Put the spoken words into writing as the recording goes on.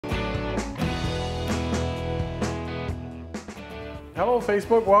Hello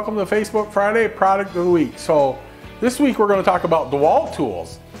Facebook, welcome to Facebook Friday Product of the Week. So this week we're going to talk about DeWalt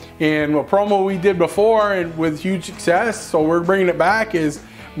tools. And a promo we did before and with huge success, so we're bringing it back, is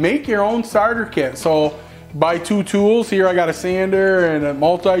make your own starter kit. So buy 2 tools. Here I got a sander and a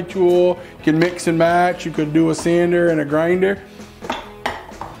multi-tool. You can mix and match. You could do a sander and a grinder.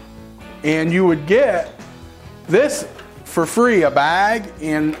 And you would get this for free, a bag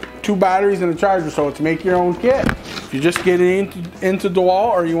and 2 batteries and a charger. So it's make your own kit. If you're just getting into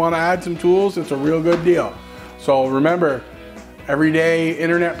DeWalt or you want to add some tools, it's a real good deal. So remember, everyday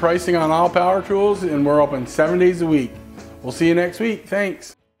internet pricing on all power tools, and we're open 7 days a week. We'll see you next week.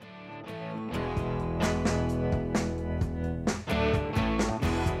 Thanks.